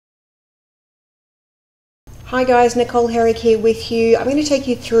Hi guys, Nicole Herrick here with you. I'm going to take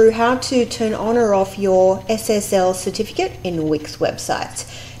you through how to turn on or off your SSL certificate in Wix websites.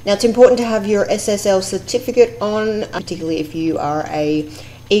 Now it's important to have your SSL certificate on, particularly if you are a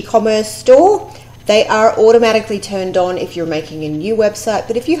e-commerce store. They are automatically turned on if you're making a new website,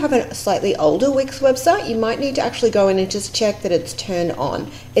 but if you have a slightly older Wix website, you might need to actually go in and just check that it's turned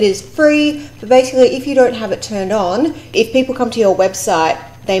on. It is free, but basically if you don't have it turned on, if people come to your website,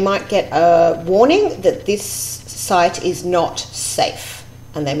 they might get a warning that this site is not safe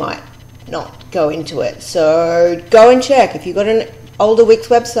and they might not go into it. So go and check. If you've got an older Wix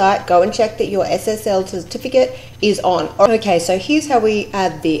website, go and check that your SSL certificate is on. Okay, so here's how we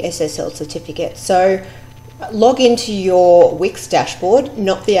add the SSL certificate. So log into your Wix dashboard,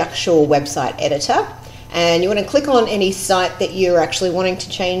 not the actual website editor. And you want to click on any site that you're actually wanting to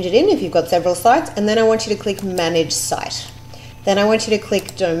change it in if you've got several sites. And then I want you to click Manage Site. Then I want you to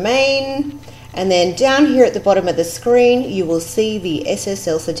click Domain, and then down here at the bottom of the screen you will see the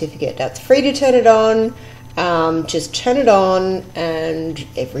SSL certificate. That's free to turn it on. Just turn it on and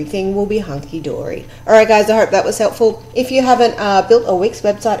everything will be hunky-dory. Alright guys, I hope that was helpful. If you haven't built a Wix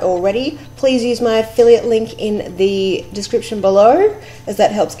website already, please use my affiliate link in the description below, as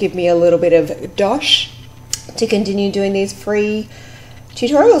that helps give me a little bit of dosh to continue doing these free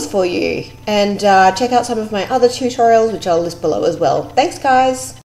tutorials for you. And check out some of my other tutorials, which I'll list below as well. Thanks guys.